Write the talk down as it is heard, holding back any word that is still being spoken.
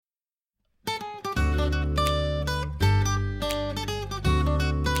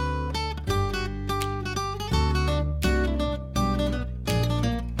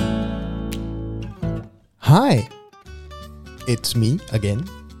Hi, it's me again.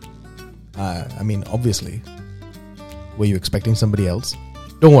 Obviously, were you expecting somebody else?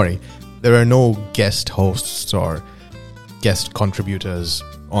 Don't worry, there are no guest hosts or guest contributors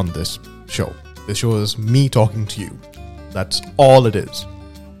on this show. This show is me talking to you. That's all it is.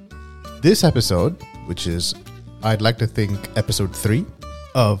 This episode, which is, I'd like to think, episode 3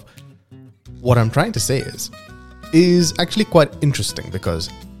 of what I'm trying to say is actually quite interesting because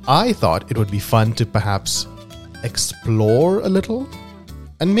I thought it would be fun to perhaps explore a little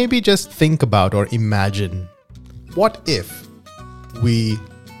and maybe just think about or imagine what if we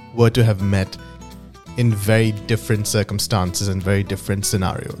were to have met in very different circumstances and very different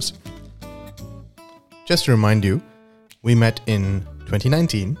scenarios. Just to remind you, we met in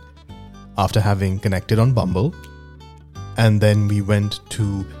 2019 after having connected on Bumble, and then we went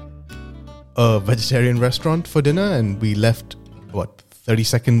to a vegetarian restaurant for dinner, and we left 30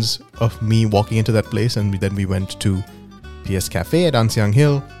 seconds of me walking into that place, and then we went to PS Cafe at Ansiang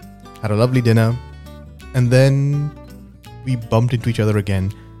Hill, had a lovely dinner, and then we bumped into each other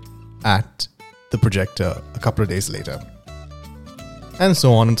again at the projector a couple of days later. And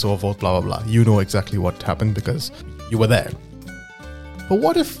so on and so forth, blah blah blah. You know exactly what happened because you were there. But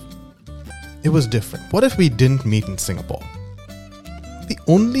what if it was different? What if we didn't meet in Singapore? The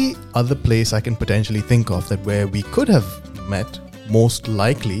only other place I can potentially think of that where we could have met, most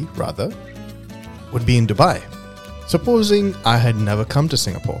likely rather, would be in Dubai. Supposing I had never come to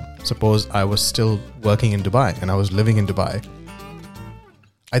Singapore. Suppose I was still working in Dubai and I was living in Dubai.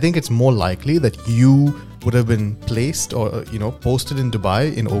 I think it's more likely that you would have been placed or, posted in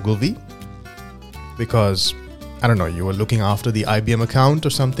Dubai in Ogilvy because, I don't know, you were looking after the IBM account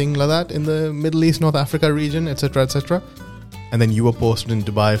or something like that in the Middle East, North Africa region, etc., etc. And then you were posted in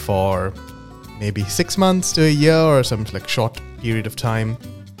Dubai for maybe 6 months to a year or some short period of time.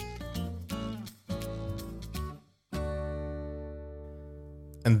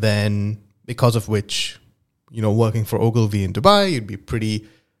 And then, because of which, working for Ogilvy in Dubai, you'd be pretty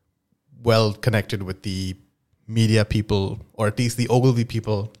well connected with the media people, or at least the Ogilvy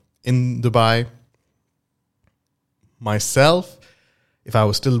people in Dubai. Myself, if I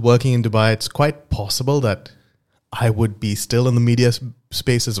was still working in Dubai, it's quite possible that I would be still in the media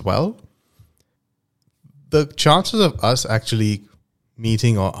space as well. The chances of us actually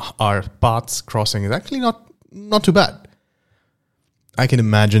meeting or our paths crossing is actually not too bad. I can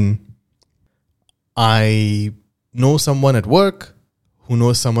imagine I know someone at work who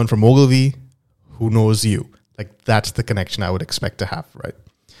knows someone from Ogilvy who knows you. That's the connection I would expect to have, right?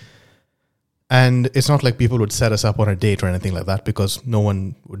 And it's not like people would set us up on a date or anything like that because no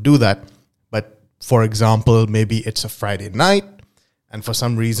one would do that. But for example, maybe it's a Friday night and for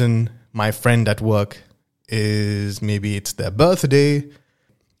some reason my friend at work maybe it's their birthday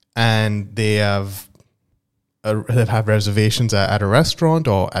and they have reservations at a restaurant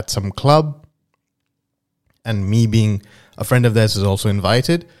or at some club, and me being a friend of theirs is also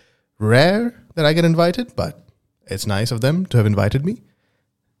invited. Rare that I get invited, but it's nice of them to have invited me.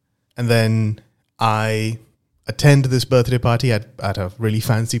 And then I attend this birthday party at a really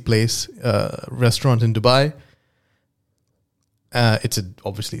fancy place, restaurant in Dubai.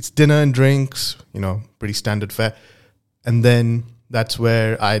 It's dinner and drinks, pretty standard fare. And then that's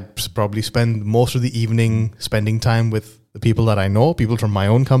where I'd probably spend most of the evening spending time with the people that I know, people from my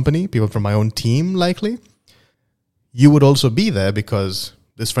own company, people from my own team, likely. You would also be there because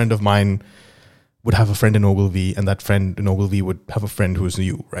this friend of mine would have a friend in Ogilvy, and that friend in Ogilvy would have a friend who's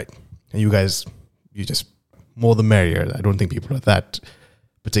you, right? And you just more the merrier. I don't think people are that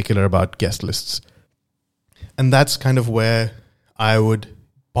particular about guest lists. And that's kind of where I would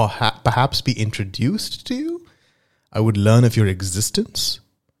perhaps be introduced to you. I would learn of your existence.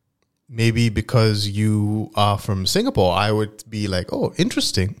 Maybe because you are from Singapore, I would be like, oh,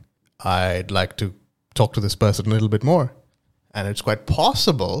 interesting. I'd like to talk to this person a little bit more. And it's quite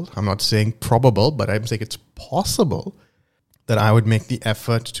possible, I'm not saying probable, but I'm saying it's possible that I would make the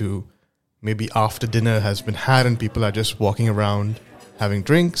effort to, maybe after dinner has been had and people are just walking around having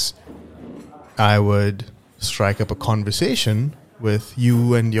drinks, I would strike up a conversation with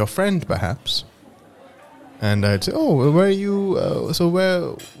you and your friend perhaps. And I'd say, oh, where are you?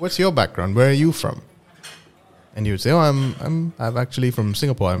 What's your background? Where are you from? And you would say, oh, I'm actually from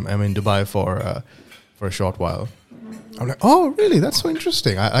Singapore. I'm in Dubai for a short while. I'm like, oh, really? That's so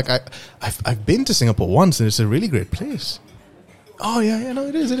interesting. I've been to Singapore once, and it's a really great place. Oh yeah, no,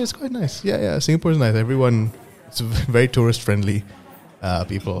 it is. It is quite nice. Yeah. Singapore is nice. It's very tourist friendly.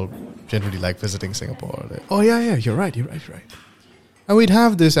 People generally like visiting Singapore. Like, oh yeah, you're right. And we'd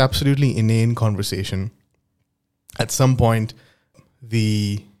have this absolutely inane conversation. At some point,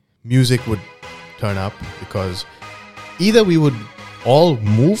 the music would turn up, because either we would all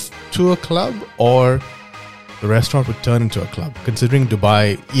move to a club or the restaurant would turn into a club. Considering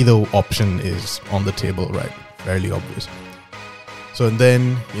Dubai, either option is on the table, right? Fairly obvious. So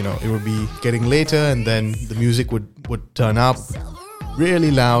then, it would be getting later, and then the music would turn up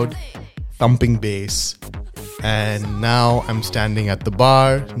really loud, thumping bass. And now I'm standing at the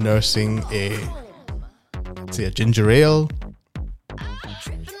bar nursing a ginger ale,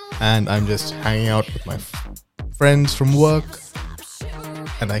 and I'm just hanging out with my friends from work,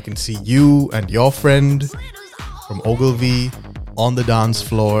 and I can see you and your friend from Ogilvy on the dance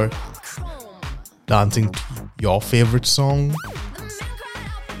floor dancing to your favorite song.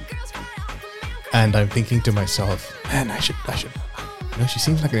 And I'm thinking to myself, man, I should, she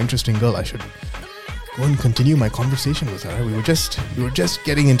seems like an interesting girl. I should go and continue my conversation with her. We were just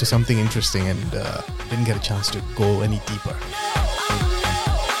getting into something interesting and didn't get a chance to go any deeper.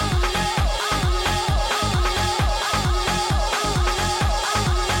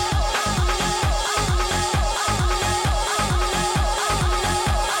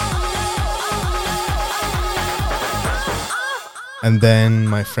 And then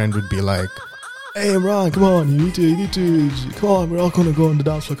my friend would be like, hey Imran, come on, you need to, come on, we're all gonna go on the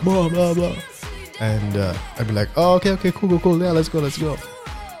dance floor, come on, blah, blah. And I'd be like, oh, okay, cool, yeah, let's go.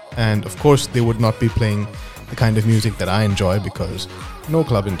 And of course, they would not be playing the kind of music that I enjoy, because no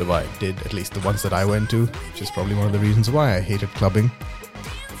club in Dubai did, at least the ones that I went to, which is probably one of the reasons why I hated clubbing.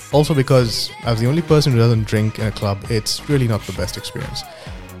 Also because I was the only person who doesn't drink in a club, it's really not the best experience.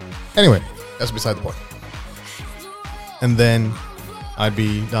 Anyway, that's beside the point. And then I'd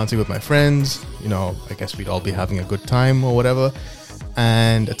be dancing with my friends, I guess we'd all be having a good time or whatever.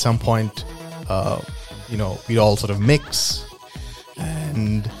 And at some point, we'd all sort of mix,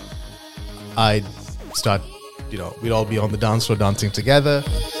 and I'd start, we'd all be on the dance floor dancing together.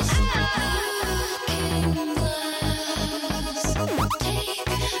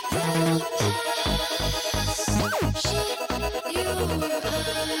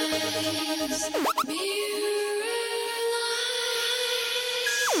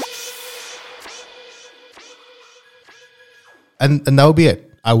 And that would be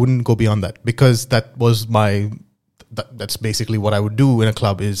it. I wouldn't go beyond that, because that was that's basically what I would do in a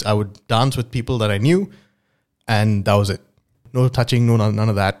club, is I would dance with people that I knew, and that was it. No touching, none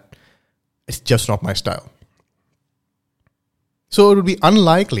of that. It's just not my style. So it would be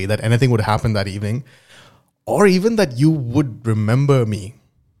unlikely that anything would happen that evening, or even that you would remember me.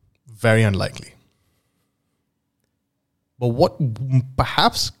 Very unlikely. But what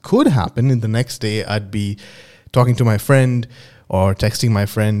perhaps could happen in the next day, I'd be talking to my friend or texting my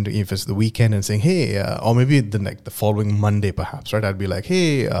friend if it's the weekend and saying, hey, or maybe the following Monday perhaps, right? I'd be like,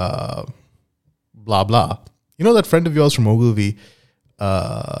 hey, blah, blah. That friend of yours from Ogilvy,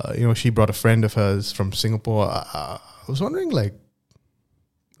 she brought a friend of hers from Singapore. I was wondering, like,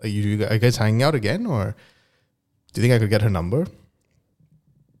 are you guys hanging out again? Or do you think I could get her number?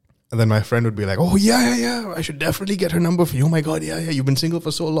 And then my friend would be like, oh, yeah, I should definitely get her number for you. Oh, my God, yeah, you've been single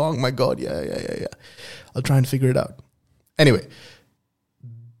for so long. My God, yeah. I'll try and figure it out. Anyway,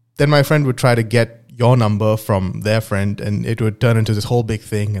 then my friend would try to get your number from their friend, and it would turn into this whole big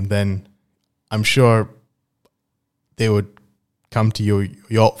thing. And then I'm sure they would come to you.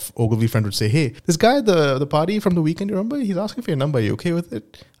 Your Ogilvy friend would say, hey, this guy at the party from the weekend, you remember? He's asking for your number. Are you okay with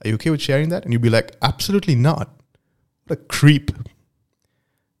it? Are you okay with sharing that? And you'd be like, absolutely not. What a creep.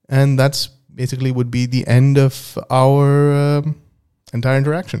 And that's basically would be the end of our entire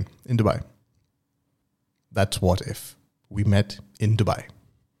interaction in Dubai. That's what if we met in Dubai.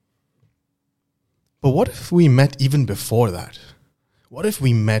 But what if we met even before that? What if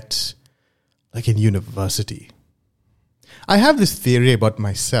we met like in university? I have this theory about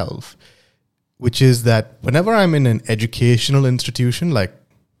myself, which is that whenever I'm in an educational institution like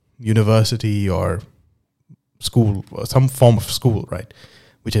university or school or some form of school, right,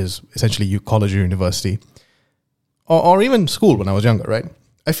 which is essentially college or university, or even school when I was younger, right,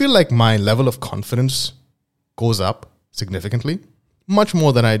 I feel like my level of confidence goes up significantly, much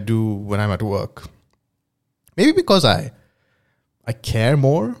more than I do when I'm at work. Maybe because I care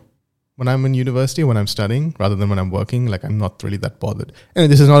more when I'm in university, when I'm studying, rather than when I'm working. Like, I'm not really that bothered.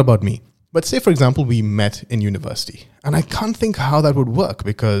 And this is not about me. But say, for example, we met in university. And I can't think how that would work,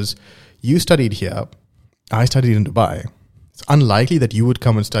 because you studied here, I studied in Dubai. It's unlikely that you would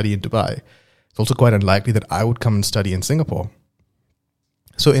come and study in Dubai. It's also quite unlikely that I would come and study in Singapore.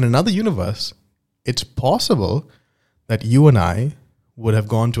 So in another universe, it's possible that you and I would have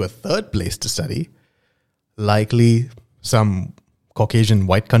gone to a third place to study, likely some Caucasian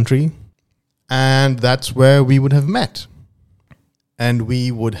white country, and that's where we would have met. And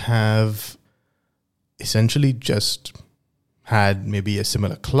we would have essentially just had maybe a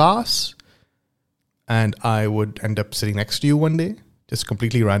similar class, and I would end up sitting next to you one day, just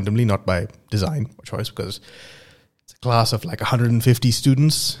completely randomly, not by design or choice, because it's a class of like 150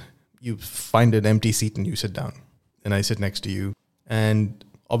 students. You find an empty seat and you sit down, and I sit next to you. And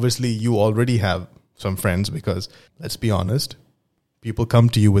obviously you already have some friends, because let's be honest, people come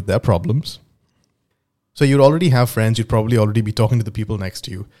to you with their problems. So you'd already have friends. You'd probably already be talking to the people next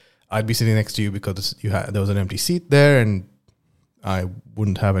to you. I'd be sitting next to you because there was an empty seat there, and I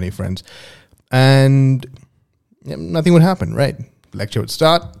wouldn't have any friends. And nothing would happen, right? The lecture would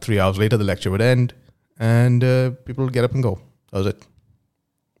start. 3 hours later, the lecture would end, and people would get up and go. That was it.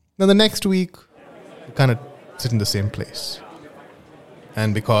 Now the next week, we kind of sit in the same place.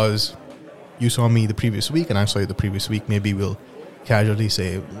 And because you saw me the previous week and I saw you the previous week, maybe we'll casually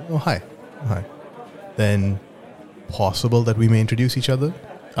say, oh, hi. Then possible that we may introduce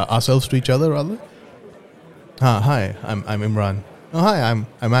ourselves to each other, rather. Hi, I'm Imran. Oh, hi,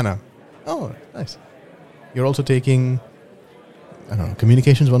 I'm Anna. Oh, nice. You're also taking, I don't know,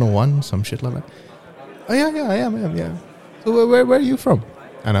 Communications 101, some shit like that. Oh, yeah, I am, yeah. So where are you from,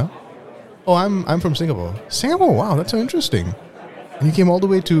 Anna? Oh, I'm from Singapore. Singapore, wow, that's so interesting. And you came all the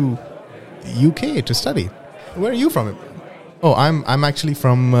way to UK to study. Where are you from? Oh, I'm actually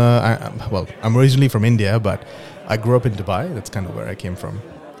from, I'm originally from India, but I grew up in Dubai. That's kind of where I came from.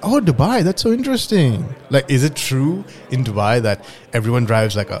 Oh, Dubai, that's so interesting. Like, is it true in Dubai that everyone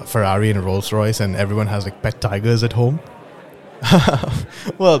drives like a Ferrari and a Rolls Royce and everyone has like pet tigers at home?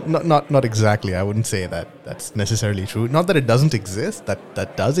 Well, not exactly. I wouldn't say that that's necessarily true. Not that it doesn't exist.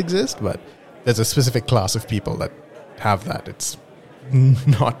 That does exist, but there's a specific class of people that have that. It's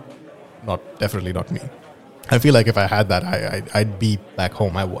definitely not me. I feel like if I had that, I'd be back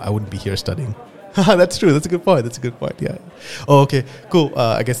home. I wouldn't be here studying. That's true. That's a good point. Yeah. Oh, okay. Cool.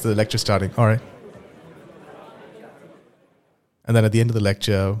 I guess the lecture's starting. All right. And then at the end of the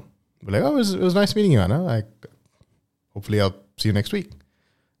lecture, we're like, oh, it was nice meeting you, Anna. Hopefully I'll see you next week.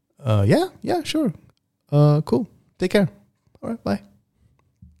 Yeah, sure. Cool. Take care. All right, bye.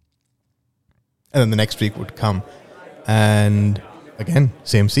 And then the next week would come, and again,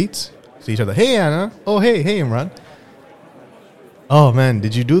 same seats. See each other. Hey, Anna. Oh, hey, Imran. Oh man,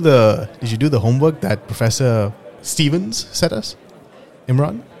 did you do the homework that Professor Stevens set us,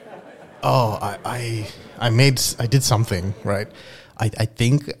 Imran? Oh, I did something, right? I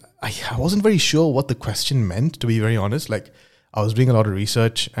think I wasn't very sure what the question meant, to be very honest. Like, I was doing a lot of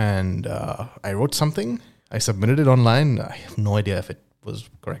research, and I wrote something. I submitted it online. I have no idea if it was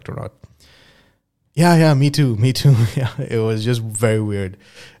correct or not. Yeah, me too. Yeah, it was just very weird.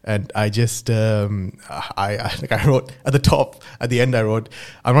 And I just, I wrote at the top, at the end I wrote,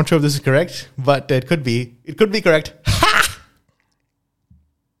 I'm not sure if this is correct, but it could be correct. Ha!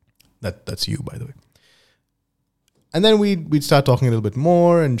 That's you, by the way. And then we'd start talking a little bit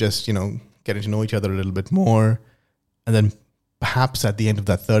more and just, getting to know each other a little bit more. And then perhaps at the end of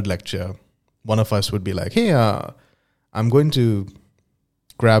that third lecture, one of us would be like, hey, I'm going to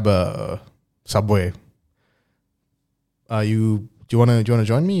grab a Subway. Do you want to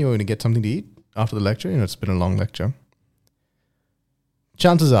join me? You want to get something to eat after the lecture? It's been a long lecture.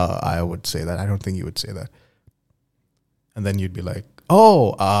 Chances are I would say that. I don't think you would say that. And then you'd be like,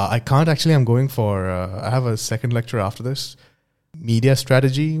 oh, I can't actually. I'm going for, I have a second lecture after this. Media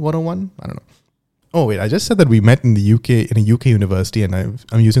Strategy 101. I don't know. Oh, wait, I just said that we met in the UK, in a UK university, and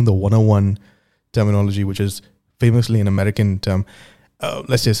I'm using the 101 terminology, which is famously an American term.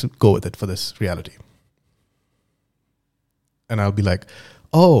 Let's just go with it for this reality. And I'll be like,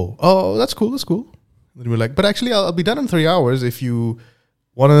 oh, that's cool. And we're like, but actually I'll be done in 3 hours. If you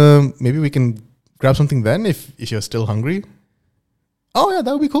want to, maybe we can grab something then if you're still hungry. Oh yeah,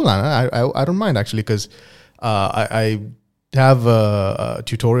 that would be cool, Anna. I don't mind actually, because I have a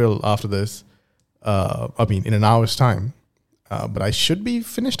tutorial after this. In an hour's time. But I should be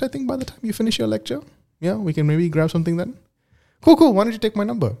finished, I think, by the time you finish your lecture. Yeah, we can maybe grab something then. Cool. Why don't you take my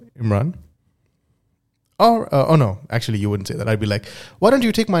number, Imran? Oh no, actually you wouldn't say that. I'd be like, why don't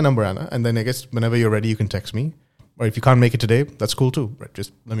you take my number, Anna? And then I guess whenever you're ready, you can text me. Or if you can't make it today, that's cool too. Right?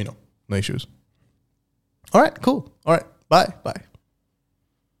 Just let me know. No issues. All right, cool. All right, bye.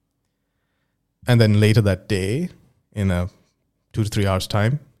 And then later that day, in 2 to 3 hours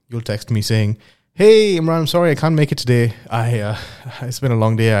time, you'll text me saying, hey, Imran, I'm sorry I can't make it today. It's been a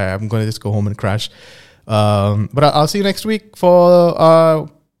long day. I'm going to just go home and crash. But I'll see you next week for our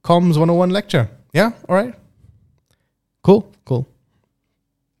Comms 101 lecture. Yeah? All right? Cool.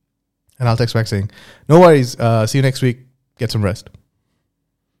 And I'll text back saying, no worries. See you next week. Get some rest.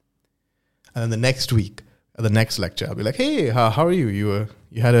 And then the next week, at the next lecture, I'll be like, hey, how are you? You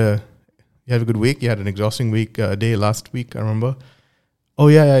had You had a good week? You had an exhausting day last week, I remember. Oh,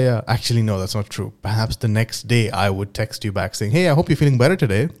 yeah. Actually, no, that's not true. Perhaps the next day I would text you back saying, hey, I hope you're feeling better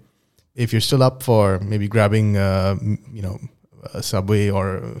today. If you're still up for maybe grabbing, a Subway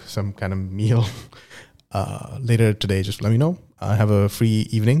or some kind of meal later today, just let me know. I have a free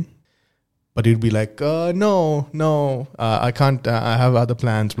evening. But you'd be like, no, I can't. I have other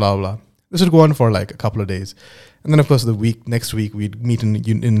plans, blah, blah. This would go on for like a couple of days. And then, of course, next week, we'd meet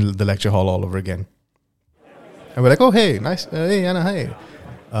in the lecture hall all over again. And we're like, oh, hey, nice. Hey, Anna, hey.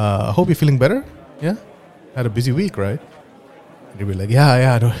 Hope you're feeling better. Yeah? Had a busy week, right? And you'd be like,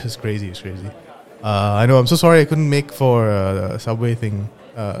 yeah, no, it's crazy. I know, I'm so sorry I couldn't make for a Subway thing.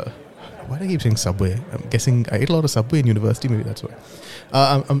 Why do I keep saying Subway? I'm guessing I ate a lot of Subway in university, maybe that's why.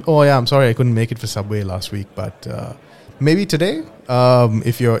 I'm sorry I couldn't make it for Subway last week, but maybe today,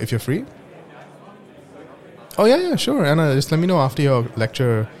 if you're free. Oh, yeah, sure. Anna, just let me know after your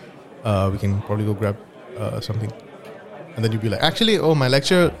lecture. We can probably go grab something. And then you'd be like, actually, my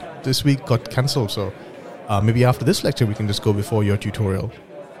lecture this week got cancelled, so maybe after this lecture we can just go before your tutorial.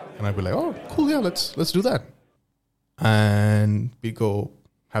 And I'd be like, oh, cool, yeah, let's do that. And we go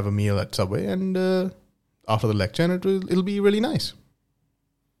have a meal at Subway, and after the lecture, and it'll be really nice.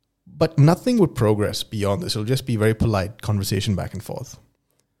 But nothing would progress beyond this. It'll just be very polite conversation back and forth.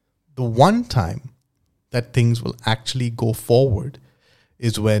 The one time that things will actually go forward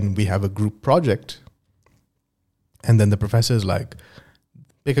is when we have a group project. And then the professor is like,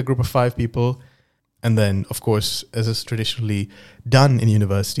 pick a group of 5 people. And then, of course, as is traditionally done in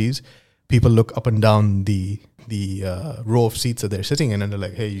universities, people look up and down the row of seats that they're sitting in, and they're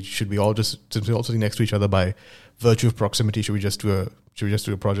like, hey, should we all since we're all sitting next to each other by virtue of proximity, should we just do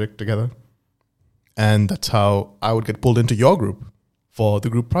a project together? And that's how I would get pulled into your group for the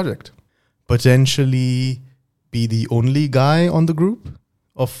group project. Potentially be the only guy on the group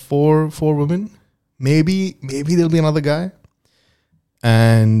of four women. Maybe there'll be another guy.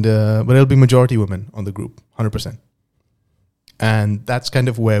 And but it'll be majority women on the group, 100%. And that's kind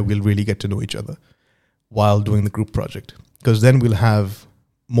of where we'll really get to know each other while doing the group project. Because then we'll have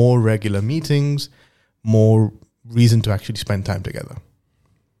more regular meetings, more reason to actually spend time together.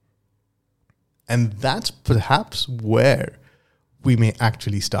 And that's perhaps where we may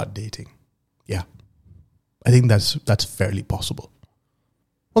actually start dating. Yeah. I think that's fairly possible.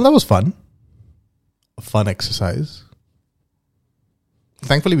 Well, that was fun. A fun exercise.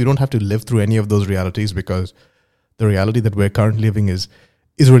 Thankfully, we don't have to live through any of those realities, because the reality that we're currently living is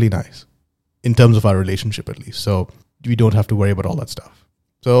really nice in terms of our relationship, at least. So we don't have to worry about all that stuff.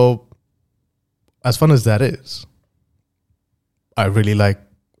 So as fun as that is, I really like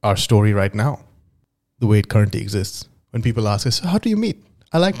our story right now, the way it currently exists. When people ask us, how do you meet?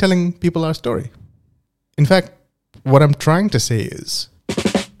 I like telling people our story. In fact, what I'm trying to say is,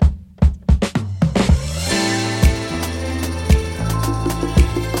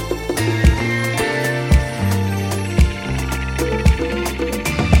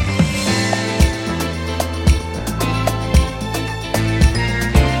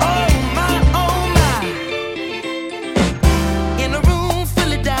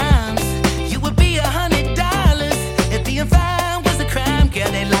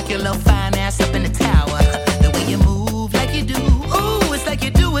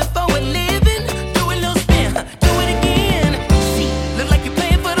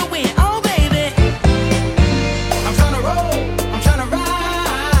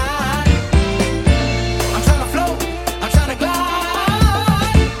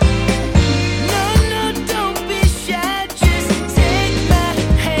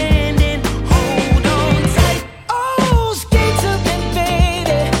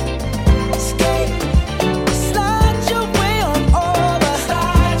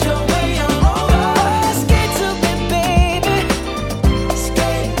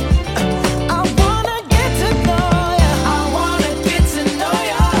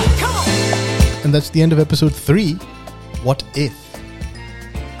 and that's the end of episode 3. What if?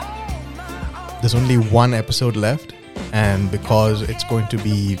 There's only one episode left, and because it's going to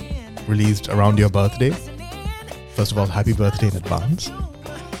be released around your birthday, first of all, happy birthday in advance.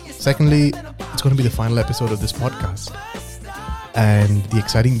 Secondly, it's going to be the final episode of this podcast. And the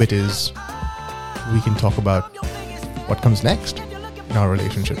exciting bit is we can talk about what comes next in our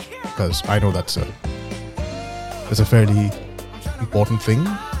relationship, because I know that's a fairly important thing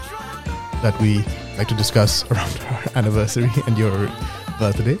that we like to discuss around our anniversary and your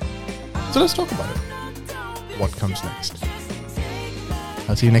birthday. So let's talk about it. What comes next?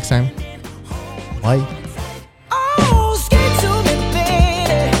 I'll see you next time. Bye.